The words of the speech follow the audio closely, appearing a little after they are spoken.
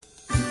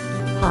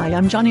Hi,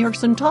 I'm Johnny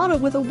Oxentado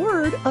with a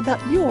word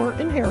about your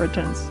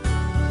inheritance.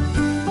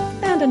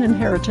 And an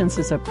inheritance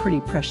is a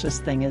pretty precious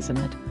thing, isn't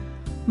it?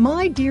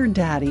 My dear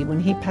daddy, when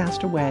he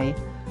passed away,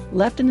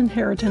 left an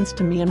inheritance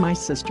to me and my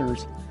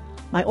sisters.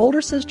 My older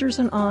sisters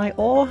and I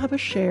all have a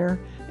share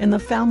in the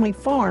family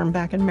farm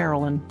back in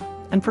Maryland.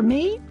 And for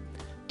me,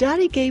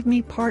 Daddy gave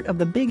me part of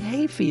the big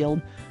hayfield,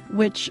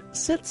 which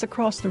sits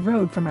across the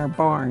road from our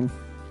barn.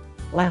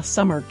 Last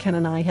summer, Ken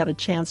and I had a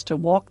chance to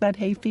walk that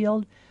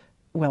hayfield.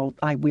 Well,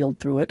 I wheeled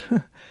through it.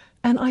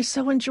 And I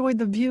so enjoyed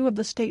the view of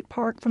the state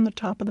park from the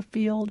top of the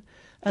field,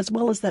 as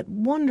well as that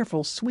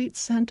wonderful sweet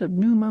scent of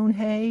new-mown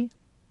hay.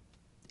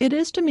 It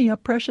is to me a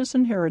precious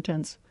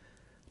inheritance.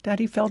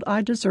 Daddy felt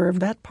I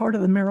deserved that part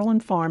of the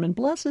Maryland farm, and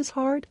bless his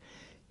heart,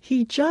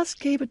 he just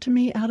gave it to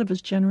me out of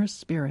his generous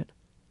spirit.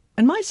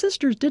 And my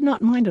sisters did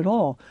not mind at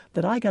all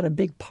that I got a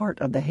big part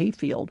of the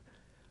hayfield.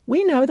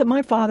 We know that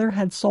my father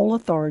had sole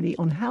authority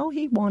on how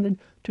he wanted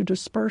to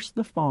disperse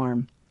the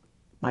farm.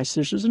 My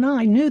sisters and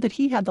I knew that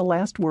he had the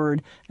last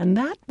word, and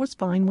that was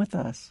fine with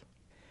us.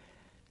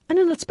 And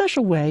in a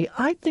special way,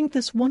 I think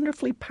this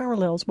wonderfully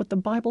parallels what the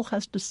Bible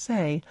has to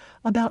say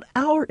about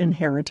our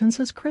inheritance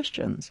as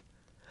Christians.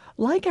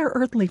 Like our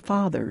earthly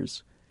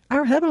fathers,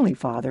 our Heavenly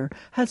Father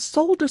has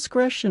sole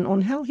discretion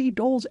on how he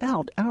doles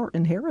out our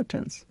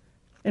inheritance.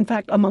 In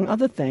fact, among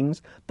other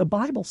things, the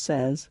Bible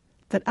says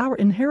that our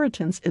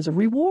inheritance is a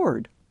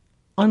reward.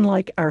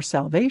 Unlike our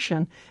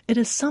salvation, it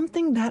is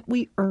something that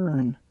we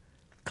earn.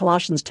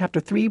 Colossians chapter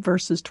 3,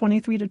 verses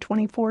 23 to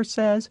 24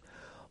 says,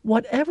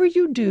 "Whatever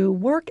you do,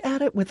 work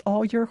at it with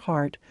all your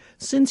heart,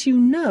 since you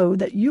know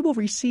that you will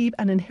receive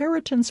an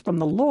inheritance from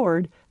the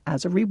Lord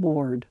as a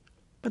reward."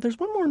 But there's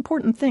one more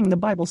important thing the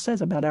Bible says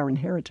about our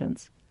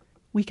inheritance.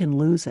 We can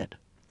lose it.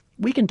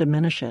 We can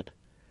diminish it.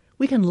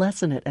 We can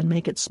lessen it and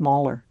make it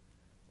smaller.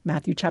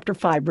 Matthew chapter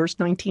 5, verse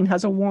 19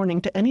 has a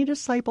warning to any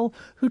disciple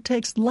who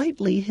takes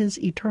lightly his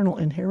eternal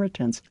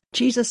inheritance.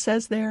 Jesus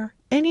says there,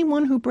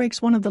 "Anyone who breaks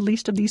one of the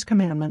least of these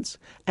commandments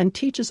and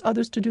teaches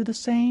others to do the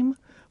same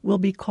will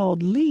be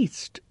called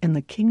least in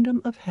the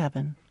kingdom of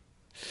heaven."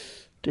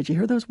 Did you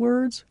hear those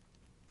words?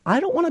 I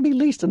don't want to be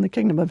least in the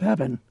kingdom of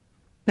heaven.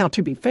 Now,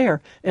 to be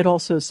fair, it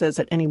also says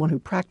that anyone who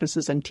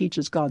practices and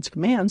teaches God's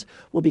commands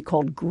will be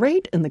called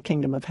great in the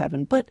kingdom of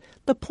heaven. But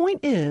the point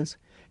is,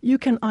 you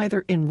can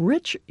either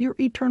enrich your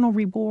eternal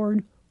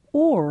reward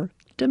or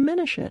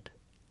diminish it.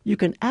 You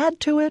can add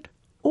to it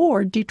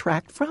or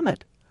detract from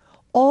it.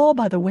 All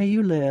by the way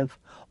you live,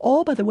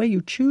 all by the way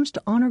you choose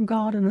to honor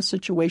God in a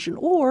situation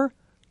or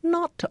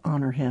not to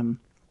honor him.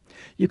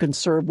 You can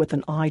serve with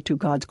an eye to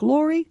God's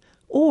glory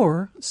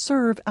or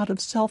serve out of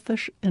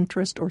selfish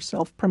interest or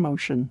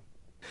self-promotion.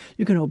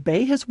 You can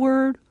obey his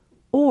word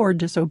or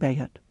disobey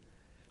it.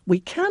 We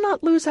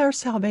cannot lose our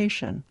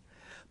salvation,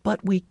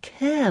 but we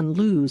can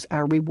lose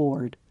our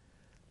reward.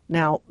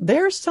 Now,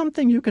 there's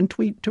something you can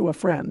tweet to a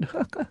friend.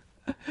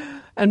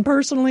 And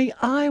personally,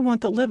 I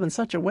want to live in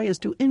such a way as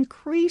to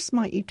increase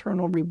my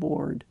eternal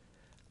reward.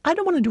 I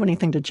don't want to do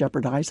anything to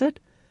jeopardize it.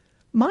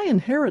 My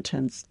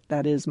inheritance,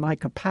 that is, my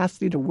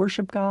capacity to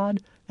worship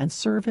God and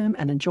serve him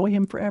and enjoy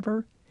him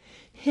forever,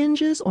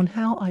 hinges on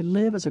how I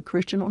live as a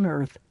Christian on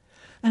earth.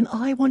 And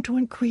I want to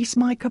increase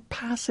my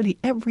capacity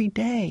every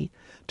day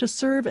to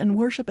serve and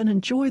worship and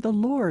enjoy the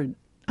Lord.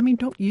 I mean,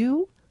 don't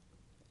you?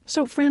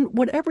 So, friend,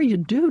 whatever you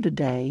do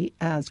today,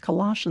 as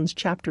Colossians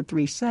chapter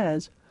 3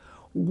 says,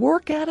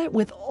 work at it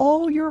with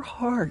all your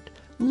heart.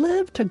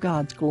 Live to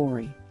God's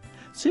glory,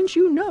 since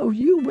you know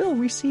you will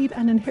receive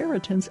an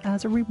inheritance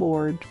as a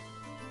reward.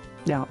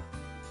 Now,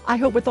 I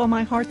hope with all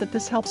my heart that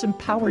this helps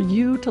empower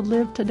you to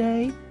live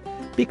today,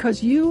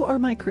 because you are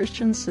my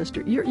Christian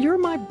sister. You're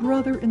my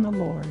brother in the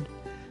Lord.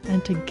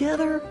 And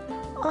together,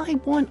 I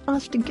want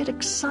us to get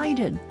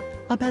excited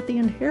about the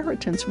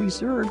inheritance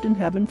reserved in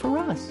heaven for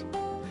us.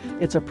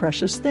 It's a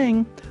precious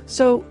thing,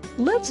 so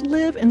let's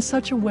live in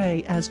such a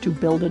way as to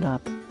build it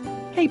up.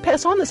 Hey,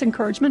 pass on this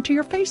encouragement to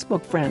your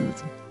Facebook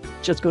friends.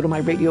 Just go to my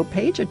radio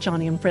page at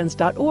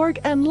johnnyandfriends.org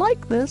and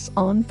like this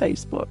on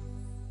Facebook.